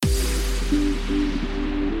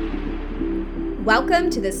Welcome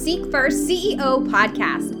to the Seek First CEO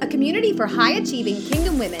podcast, a community for high-achieving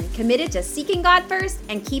kingdom women committed to seeking God first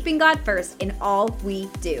and keeping God first in all we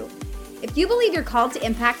do. If you believe you're called to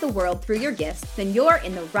impact the world through your gifts, then you're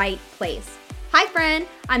in the right place. Hi, friend.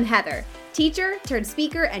 I'm Heather, teacher turned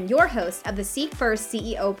speaker and your host of the Seek First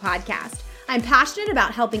CEO podcast. I'm passionate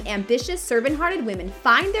about helping ambitious, servant-hearted women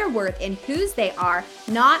find their worth in whose they are,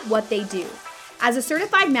 not what they do. As a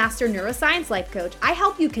certified master neuroscience life coach, I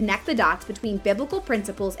help you connect the dots between biblical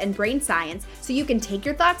principles and brain science so you can take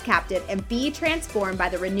your thoughts captive and be transformed by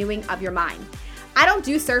the renewing of your mind. I don't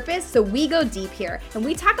do surface, so we go deep here, and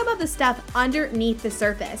we talk about the stuff underneath the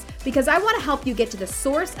surface because I want to help you get to the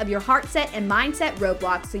source of your heart set and mindset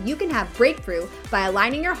roadblocks so you can have breakthrough by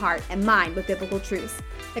aligning your heart and mind with biblical truths.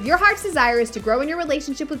 If your heart's desire is to grow in your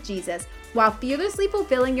relationship with Jesus while fearlessly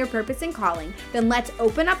fulfilling your purpose and calling, then let's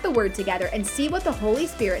open up the Word together and see what the Holy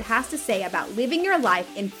Spirit has to say about living your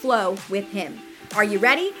life in flow with Him. Are you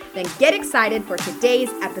ready? Then get excited for today's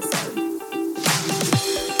episode.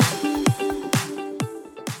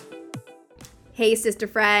 Hey, sister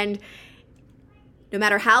friend. No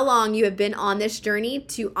matter how long you have been on this journey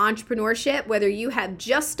to entrepreneurship, whether you have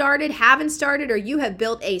just started, haven't started, or you have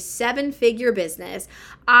built a 7-figure business,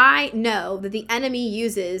 I know that the enemy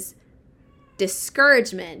uses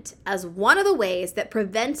discouragement as one of the ways that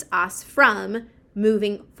prevents us from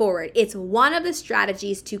moving forward. It's one of the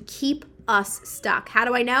strategies to keep us stuck. How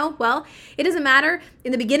do I know? Well, it doesn't matter.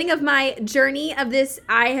 In the beginning of my journey of this,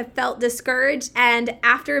 I have felt discouraged. And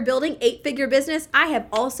after building 8-figure business, I have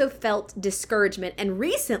also felt discouragement. And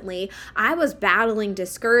recently, I was battling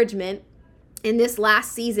discouragement in this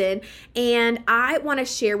last season, and I want to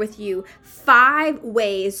share with you 5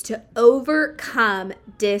 ways to overcome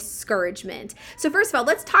discouragement. So first of all,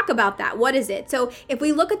 let's talk about that. What is it? So if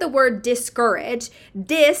we look at the word discourage,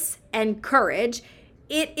 dis and courage,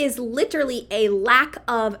 it is literally a lack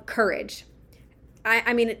of courage.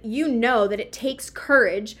 I mean, you know that it takes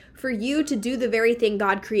courage for you to do the very thing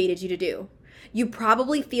God created you to do. You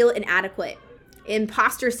probably feel inadequate.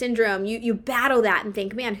 Imposter syndrome, you battle that and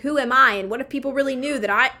think, man, who am I? And what if people really knew that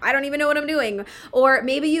I don't even know what I'm doing? Or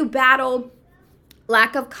maybe you battle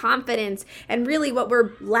lack of confidence. And really what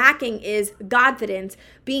we're lacking is Godfidence,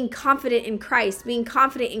 being confident in Christ, being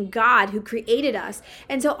confident in God who created us.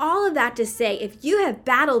 And so all of that to say, if you have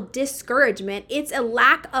battled discouragement, it's a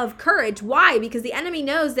lack of courage. Why? Because the enemy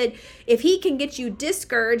knows that if he can get you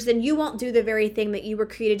discouraged, then you won't do the very thing that you were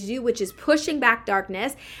created to do, which is pushing back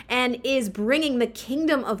darkness and is bringing the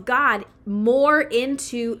kingdom of God more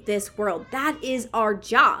into this world. That is our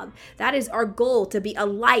job. That is our goal, to be a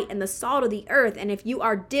light and the salt of the earth. And if you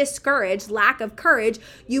are discouraged, lack of courage,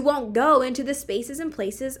 you won't go into the spaces and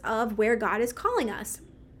places of where God is calling us.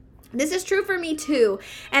 This is true for me too.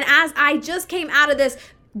 And as I just came out of this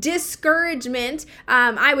discouragement,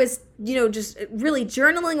 I was, just really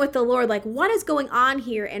journaling with the Lord, like, what is going on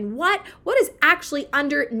here and what is actually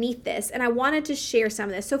underneath this? And I wanted to share some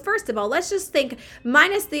of this. So first of all, let's just think,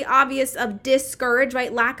 minus the obvious of discourage,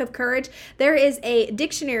 right? Lack of courage. There is a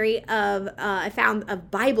dictionary I found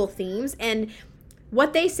of Bible themes, and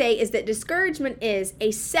what they say is that discouragement is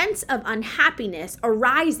a sense of unhappiness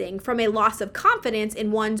arising from a loss of confidence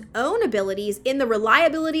in one's own abilities, in the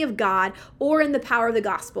reliability of God, or in the power of the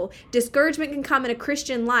gospel. Discouragement can come in a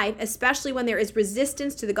Christian life, especially when there is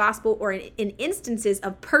resistance to the gospel or in instances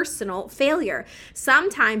of personal failure.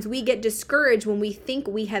 Sometimes we get discouraged when we think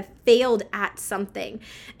we have failed at something.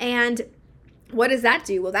 And what does that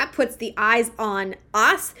do? Well, that puts the eyes on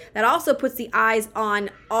us. That also puts the eyes on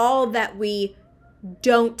all that we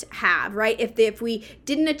don't have, right? If we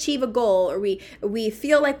didn't achieve a goal, or we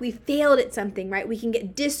feel like we failed at something, right? We can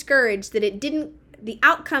get discouraged that the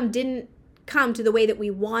outcome didn't come to the way that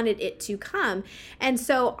we wanted it to come. And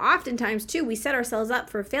so oftentimes too, we set ourselves up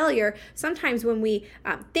for failure. Sometimes when we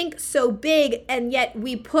think so big, and yet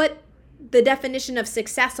we put the definition of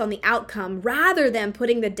success on the outcome rather than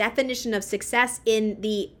putting the definition of success in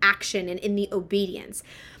the action and in the obedience.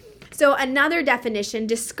 So another definition,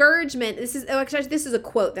 discouragement, this is a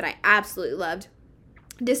quote that I absolutely loved.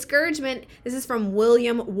 Discouragement, this is from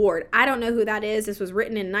William Ward. I don't know who that is. This was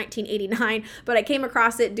written in 1989, but I came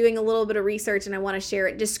across it doing a little bit of research and I want to share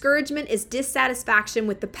it. Discouragement is dissatisfaction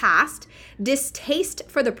with the past, distaste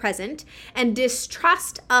for the present, and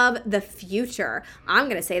distrust of the future. I'm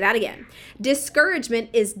going to say that again. Discouragement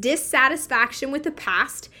is dissatisfaction with the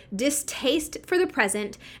past, distaste for the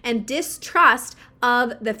present, and distrust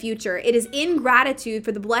of the future. It is ingratitude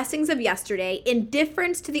for the blessings of yesterday,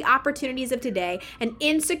 indifference to the opportunities of today, and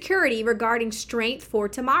insecurity regarding strength for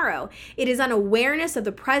tomorrow. It is unawareness of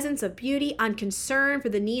the presence of beauty, unconcern for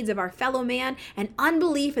the needs of our fellow man, and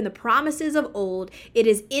unbelief in the promises of old. It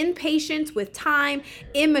is impatience with time,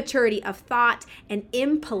 immaturity of thought, and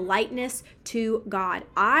impoliteness to God.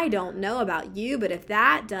 I don't know about you, but if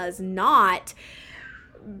that does not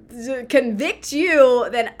convict you,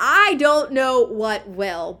 then I don't know what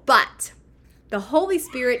will. But the Holy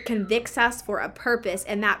Spirit convicts us for a purpose,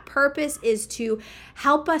 and that purpose is to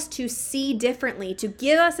help us to see differently, to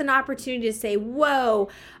give us an opportunity to say, whoa,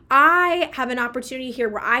 I have an opportunity here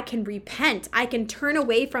where I can repent. I can turn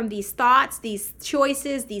away from these thoughts, these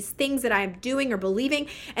choices, these things that I am doing or believing,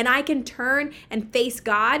 and I can turn and face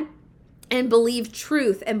God and believe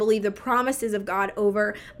truth and believe the promises of God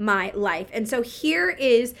over my life. And so here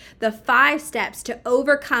is the 5 steps to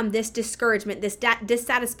overcome this discouragement, this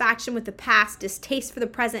dissatisfaction with the past, distaste for the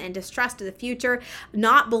present, and distrust of the future,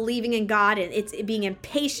 not believing in God, and it's being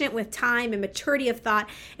impatient with time, immaturity of thought,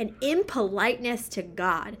 and impoliteness to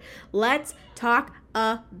God. Let's talk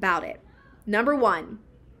about it. Number 1,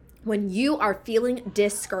 when you are feeling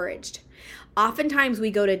discouraged. Oftentimes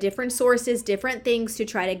we go to different sources, different things to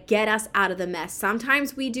try to get us out of the mess.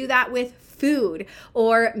 Sometimes we do that with food,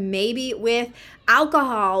 or maybe with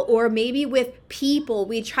alcohol, or maybe with people.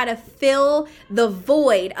 We try to fill the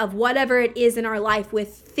void of whatever it is in our life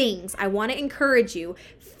with things. I want to encourage you,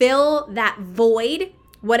 fill that void,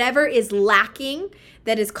 whatever is lacking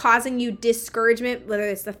that is causing you discouragement, whether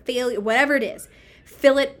it's the failure, whatever it is,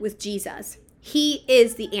 fill it with Jesus. He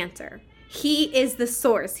is the answer. He is the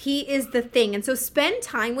source. He is the thing. And so spend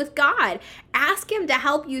time with God. Ask him to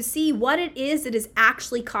help you see what it is that is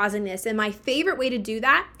actually causing this. And my favorite way to do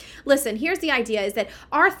that, listen, here's the idea, is that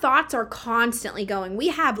our thoughts are constantly going. We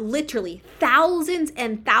have literally thousands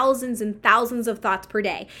and thousands and thousands of thoughts per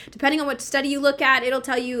day. Depending on what study you look at, it'll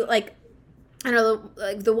tell you, like, I don't know,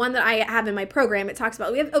 like the one that I have in my program, it talks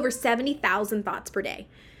about we have over 70,000 thoughts per day.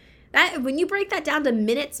 That, when you break that down to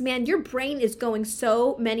minutes, man, your brain is going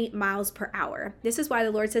so many miles per hour. This is why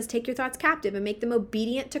the Lord says, take your thoughts captive and make them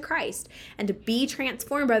obedient to Christ, and to be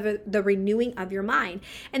transformed by the renewing of your mind.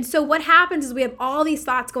 And so what happens is we have all these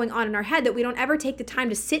thoughts going on in our head that we don't ever take the time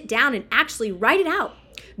to sit down and actually write it out.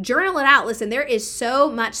 Journal it out. Listen, there is so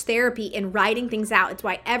much therapy in writing things out. It's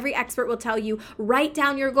why every expert will tell you, write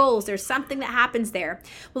down your goals. There's something that happens there.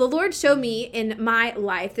 Well, the Lord showed me in my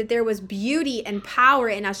life that there was beauty and power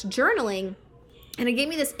in us journaling. And it gave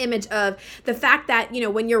me this image of the fact that, you know,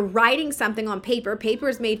 when you're writing something on paper, paper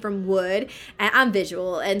is made from wood, and I'm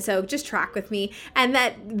visual, and so just track with me. And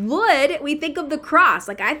that wood, we think of the cross.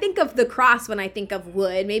 Like, I think of the cross when I think of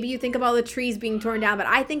wood. Maybe you think of all the trees being torn down, but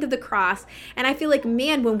I think of the cross. And I feel like,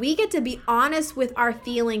 man, when we get to be honest with our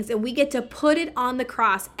feelings and we get to put it on the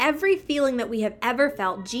cross, every feeling that we have ever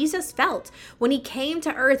felt, Jesus felt. When he came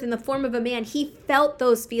to earth in the form of a man, he felt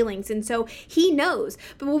those feelings. And so he knows.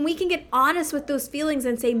 But when we can get honest with those feelings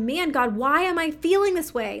and say, man, God, why am I feeling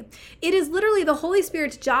this way? It is literally the Holy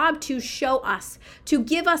Spirit's job to show us, to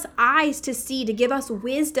give us eyes to see, to give us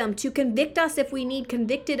wisdom, to convict us if we need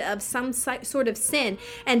convicted of some sort of sin.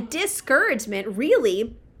 And discouragement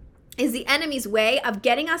really is the enemy's way of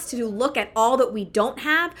getting us to look at all that we don't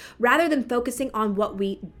have rather than focusing on what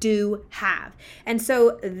we do have. And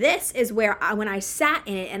so this is where when I sat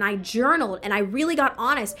in it and I journaled and I really got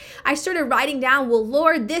honest, I started writing down, well,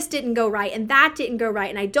 Lord, this didn't go right and that didn't go right,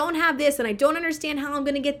 and I don't have this and I don't understand how I'm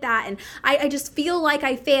going to get that, and I just feel like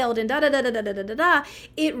I failed, and da-da-da-da-da-da-da-da.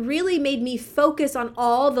 It really made me focus on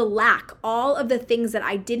all the lack, all of the things that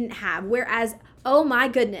I didn't have, whereas oh my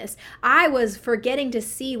goodness, I was forgetting to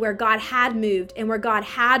see where God had moved and where God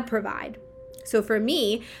had provided. So for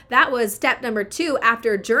me, that was step number 2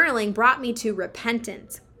 after journaling, brought me to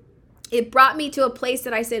repentance. It brought me to a place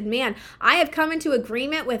that I said, man, I have come into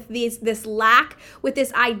agreement with this lack, with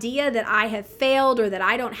this idea that I have failed, or that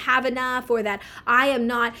I don't have enough, or that I am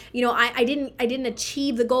not, I didn't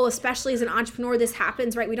achieve the goal. Especially as an entrepreneur, this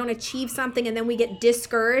happens, right? We don't achieve something and then we get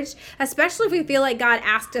discouraged, especially if we feel like God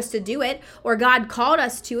asked us to do it or God called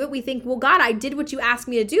us to it. We think, well, God, I did what you asked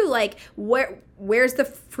me to do. Like, where's the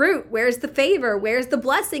fruit? Where's the favor? Where's the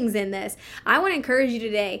blessings in this? I want to encourage you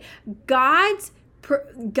today. God's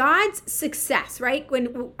success, right?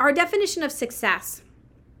 When our definition of success,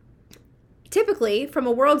 typically from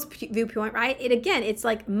a world's viewpoint, right? It's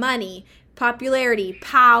like money, popularity,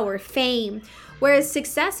 power, fame. Whereas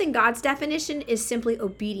success in God's definition is simply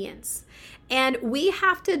obedience. And we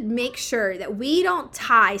have to make sure that we don't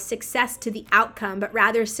tie success to the outcome, but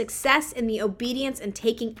rather success in the obedience and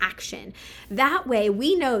taking action. That way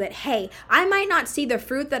we know that, hey, I might not see the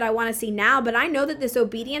fruit that I want to see now, but I know that this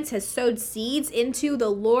obedience has sowed seeds into the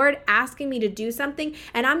Lord asking me to do something.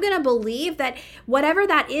 And I'm going to believe that whatever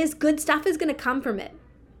that is, good stuff is going to come from it.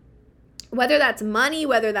 Whether that's money,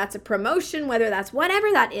 whether that's a promotion, whether that's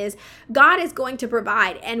whatever that is, God is going to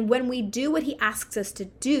provide. And when we do what he asks us to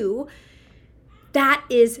do, that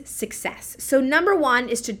is success. So number one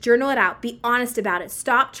is to journal it out. Be honest about it.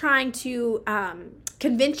 Stop trying to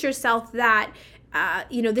convince yourself that,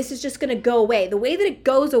 this is just going to go away. The way that it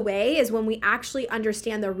goes away is when we actually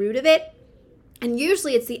understand the root of it. And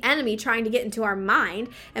usually it's the enemy trying to get into our mind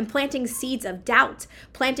and planting seeds of doubt,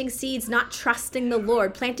 planting seeds not trusting the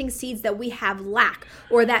Lord, planting seeds that we have lack,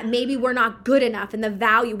 or that maybe we're not good enough and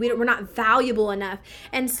we're not valuable enough.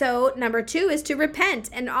 And so number two is to repent.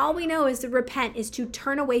 And all we know is to repent is to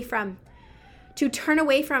turn away from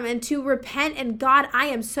and to repent. And God, I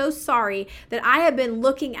am so sorry that I have been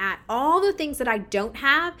looking at all the things that I don't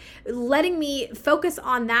have, letting me focus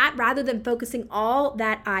on that rather than focusing all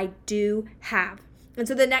that I do have. And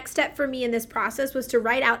so the next step for me in this process was to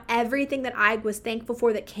write out everything that I was thankful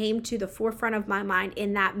for that came to the forefront of my mind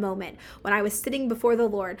in that moment when I was sitting before the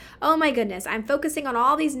Lord. Oh my goodness, I'm focusing on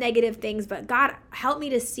all these negative things, but God, help me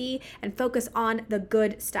to see and focus on the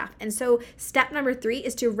good stuff. And so step number 3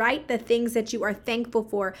 is to write the things that you are thankful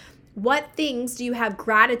for. What things do you have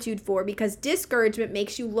gratitude for? Because discouragement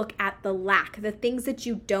makes you look at the lack, the things that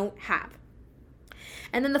you don't have.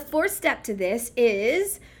 And then the 4th step to this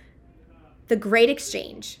is the great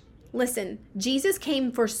exchange. Listen, Jesus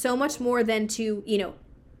came for so much more than to,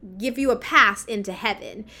 give you a pass into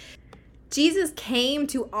heaven. Jesus came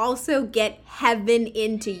to also get heaven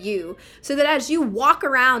into you, so that as you walk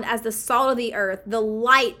around as the salt of the earth, the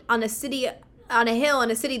light on a hill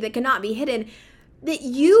in a city that cannot be hidden, that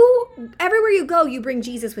you, everywhere you go, you bring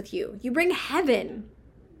Jesus with you. You bring heaven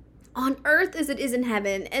on earth as it is in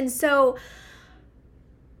heaven. And so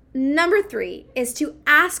number 3 is to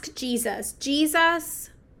ask Jesus,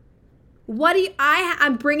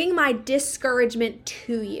 I'm bringing my discouragement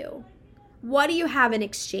to you. What do you have in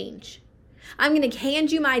exchange? I'm going to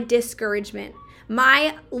hand you my discouragement,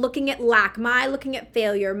 my looking at lack, my looking at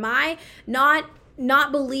failure, my not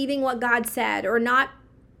believing what God said, or not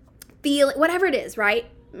feeling, whatever it is, right?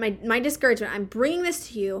 My discouragement. I'm bringing this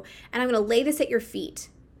to you, and I'm going to lay this at your feet.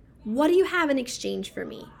 What do you have in exchange for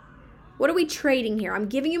me? What are we trading here? I'm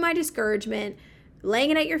giving you my discouragement,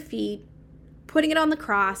 laying it at your feet, putting it on the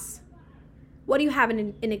cross. What do you have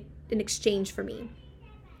in exchange for me?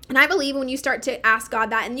 And I believe when you start to ask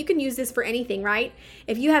God that, and you can use this for anything, right?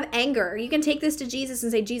 If you have anger, you can take this to Jesus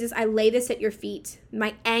and say, Jesus, I lay this at your feet,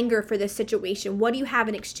 my anger for this situation. What do you have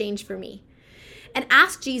in exchange for me? And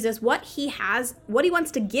ask Jesus what he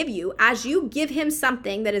wants to give you. As you give him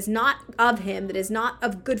something that is not of him, that is not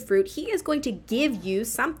of good fruit, he is going to give you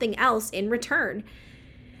something else in return.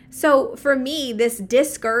 So for me, this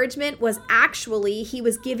discouragement was actually, he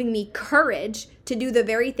was giving me courage to do the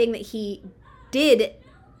very thing that he did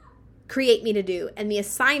create me to do, and the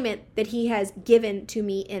assignment that he has given to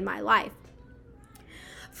me in my life.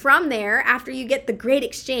 From there, after you get the great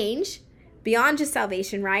exchange, beyond just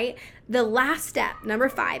salvation, right? The last step, number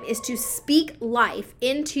 5, is to speak life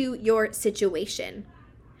into your situation.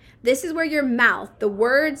 This is where your mouth, the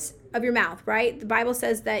words of your mouth, right? The Bible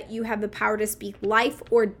says that you have the power to speak life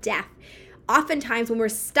or death. Oftentimes when we're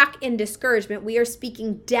stuck in discouragement, we are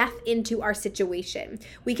speaking death into our situation.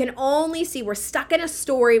 We can only see, we're stuck in a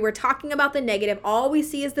story, we're talking about the negative, all we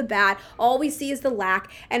see is the bad, all we see is the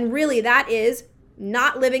lack, and really that is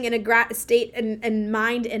not living in a state and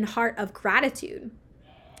mind and heart of gratitude.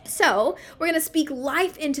 So we're going to speak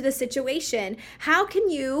life into the situation. How can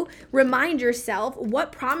you remind yourself,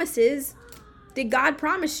 what promises did God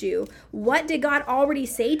promise you? What did God already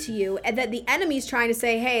say to you? And that the enemy's trying to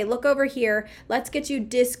say, hey, look over here. Let's get you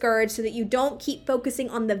discouraged so that you don't keep focusing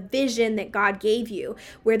on the vision that God gave you.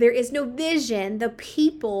 Where there is no vision, the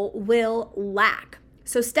people will lack.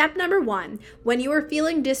 So step number 1, when you are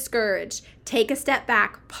feeling discouraged, take a step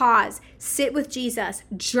back, pause, sit with Jesus,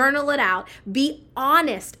 journal it out, be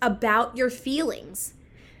honest about your feelings.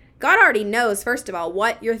 God already knows, first of all,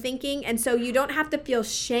 what you're thinking, and so you don't have to feel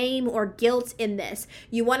shame or guilt in this.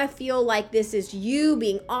 You want to feel like this is you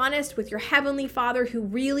being honest with your Heavenly Father who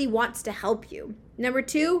really wants to help you. Number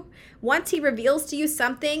 2, once he reveals to you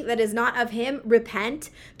something that is not of him,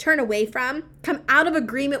 repent, turn away from, come out of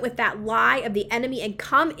agreement with that lie of the enemy, and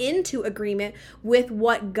come into agreement with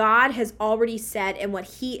what God has already said and what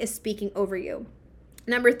he is speaking over you.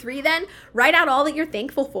 Number 3, then, write out all that you're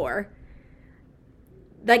thankful for.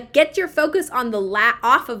 Like, get your focus on the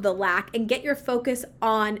off of the lack and get your focus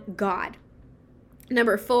on God.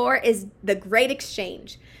 Number 4 is the great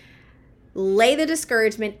exchange. Lay the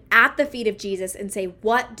discouragement at the feet of Jesus and say,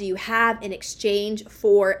 what do you have in exchange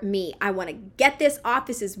for me? I want to get this off.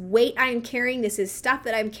 This is weight I am carrying. This is stuff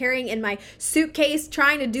that I'm carrying in my suitcase,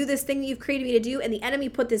 trying to do this thing that you've created me to do. And the enemy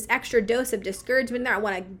put this extra dose of discouragement there. I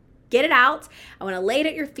want to get it out. I want to lay it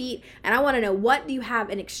at your feet. And I want to know, what do you have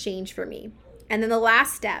in exchange for me? And then the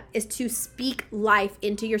last step is to speak life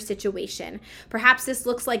into your situation. Perhaps this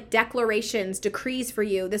looks like declarations, decrees for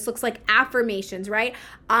you. This looks like affirmations, right?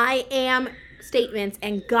 I am statements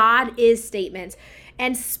and God is statements.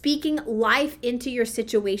 And speaking life into your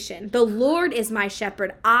situation. The Lord is my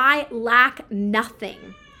shepherd. I lack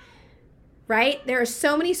nothing. Right? There are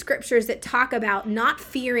so many scriptures that talk about not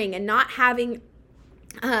fearing and not having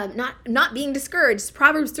not being discouraged.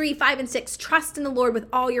 Proverbs 3, 5, and 6. Trust in the Lord with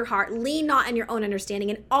all your heart. Lean not on your own understanding.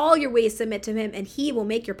 In all your ways submit to him, and he will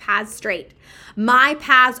make your paths straight. My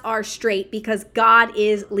paths are straight because God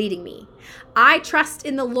is leading me. I trust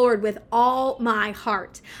in the Lord with all my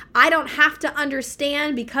heart. I don't have to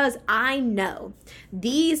understand because I know.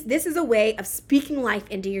 This is a way of speaking life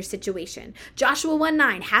into your situation. Joshua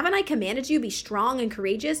 1:9, haven't I commanded you, be strong and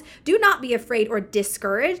courageous? Do not be afraid or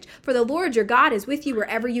discouraged, for the Lord your God is with you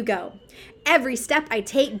wherever you go. Every step I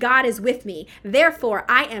take, God is with me. Therefore,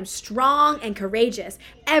 I am strong and courageous.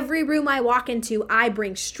 Every room I walk into, I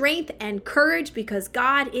bring strength and courage because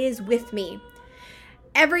God is with me.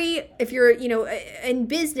 If you're, in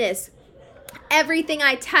business, everything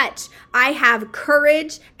I touch, I have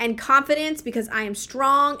courage and confidence because I am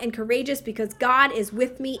strong and courageous because God is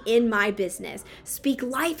with me in my business. Speak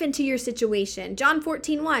life into your situation. John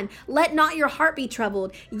 14:1, let not your heart be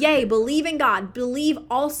troubled. Yea, believe in God. Believe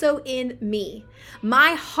also in me.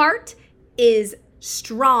 My heart is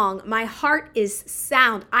strong. My heart is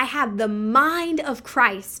sound. I have the mind of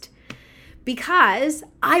Christ. Because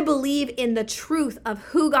I believe in the truth of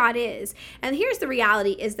who God is. And here's the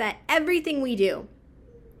reality, is that everything we do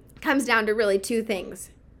comes down to really two things.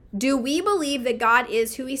 Do we believe that God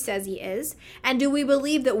is who he says he is? And do we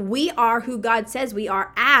believe that we are who God says we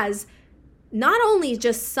are, as not only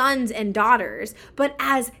just sons and daughters, but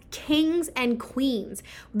as kings and queens,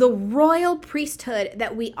 the royal priesthood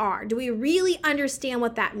that we are? Do we really understand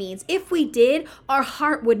what that means? If we did, our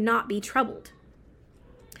heart would not be troubled.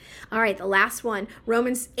 All right, the last one,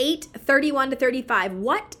 Romans 8:31-35.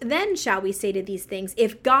 What then shall we say to these things?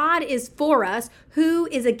 If God is for us, who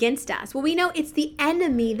is against us? Well, we know it's the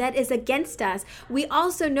enemy that is against us. We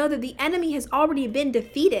also know that the enemy has already been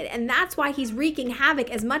defeated, and that's why he's wreaking havoc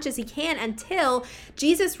as much as he can until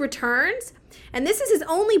Jesus returns. And this is his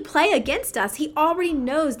only play against us. He already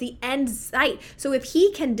knows the end sight. So if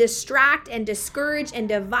he can distract and discourage and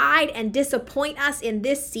divide and disappoint us in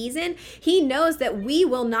this season, he knows that we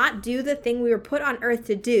will not do the thing we were put on earth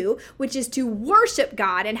to do, which is to worship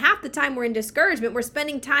God. And half the time we're in discouragement, we're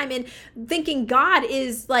spending time in thinking God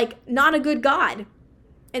is like not a good God.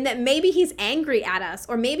 And that maybe he's angry at us,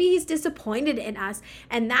 or maybe he's disappointed in us.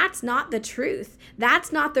 And that's not the truth.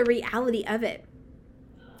 That's not the reality of it.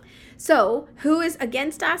 So, who is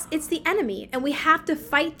against us? It's the enemy, and we have to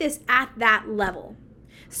fight this at that level.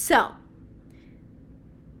 So,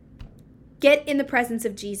 get in the presence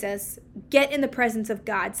of Jesus, get in the presence of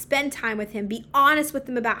God, spend time with him, be honest with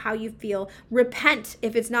him about how you feel, repent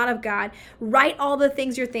if it's not of God, write all the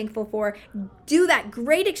things you're thankful for, do that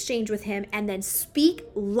great exchange with him, and then speak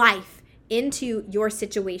life into your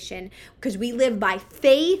situation, because we live by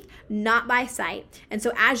faith, not by sight. And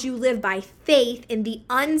so as you live by faith in the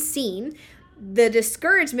unseen, the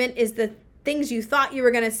discouragement is the things you thought you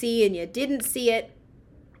were going to see and you didn't see it.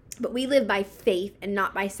 But we live by faith and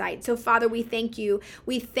not by sight. So, Father, we thank you.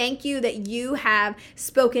 We thank you that you have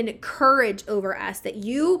spoken courage over us, that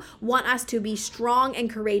you want us to be strong and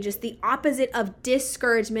courageous, the opposite of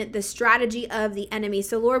discouragement, the strategy of the enemy.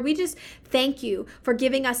 So, Lord, we just thank you for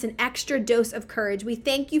giving us an extra dose of courage. We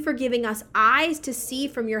thank you for giving us eyes to see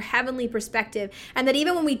from your heavenly perspective, and that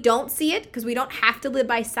even when we don't see it, because we don't have to live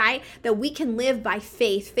by sight, that we can live by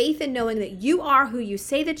faith in knowing that you are who you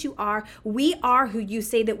say that you are. We are who you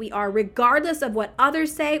say that we are, regardless of what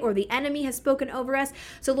others say or the enemy has spoken over us.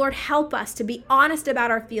 So, Lord, help us to be honest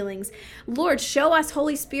about our feelings. Lord, show us,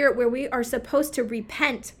 Holy Spirit, where we are supposed to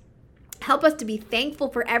repent Help us to be thankful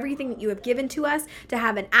for everything that you have given to us, to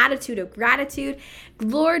have an attitude of gratitude.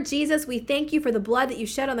 Lord Jesus, we thank you for the blood that you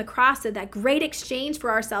shed on the cross, that great exchange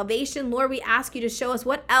for our salvation. Lord, we ask you to show us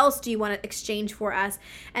what else do you want to exchange for us.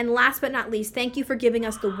 And last but not least, thank you for giving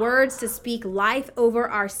us the words to speak life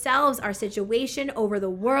over ourselves, our situation, over the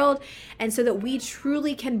world, and so that we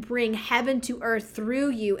truly can bring heaven to earth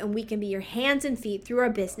through you, and we can be your hands and feet through our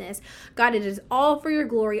business. God, it is all for your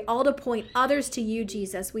glory, all to point others to you,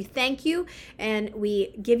 Jesus. We thank you. And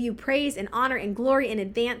we give you praise and honor and glory in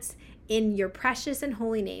advance in your precious and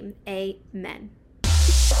holy name. Amen.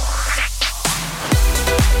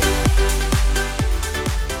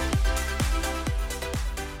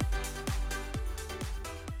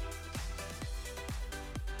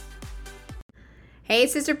 Hey,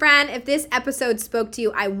 sister friend, if this episode spoke to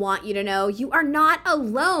you, I want you to know you are not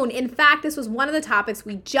alone. In fact, this was one of the topics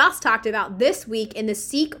we just talked about this week in the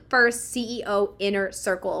Seek First CEO Inner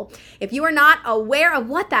Circle. If you are not aware of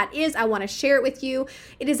what that is, I want to share it with you.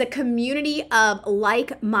 It is a community of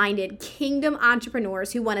like-minded kingdom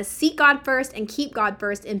entrepreneurs who want to seek God first and keep God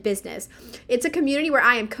first in business. It's a community where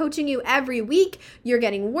I am coaching you every week. You're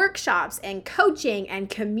getting workshops and coaching and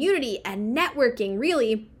community and networking,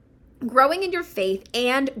 really growing in your faith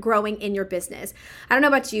and growing in your business. I don't know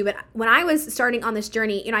about you, but when I was starting on this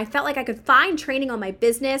journey, I felt like I could find training on my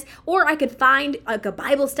business, or I could find like a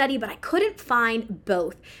Bible study, but I couldn't find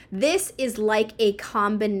both. This is like a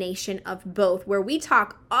combination of both, where we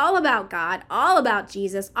talk all about God, all about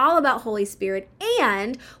Jesus, all about Holy Spirit,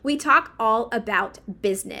 and we talk all about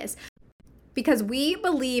business. Because we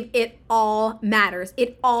believe it all matters.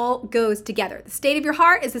 It all goes together. The state of your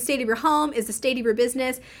heart is the state of your home, is the state of your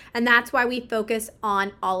business, and that's why we focus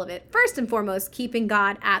on all of it. First and foremost, keeping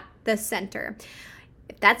God at the center.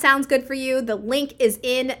 If that sounds good for you, the link is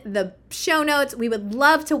in the show notes. We would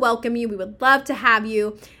love to welcome you. We would love to have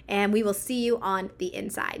you, and we will see you on the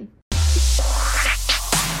inside.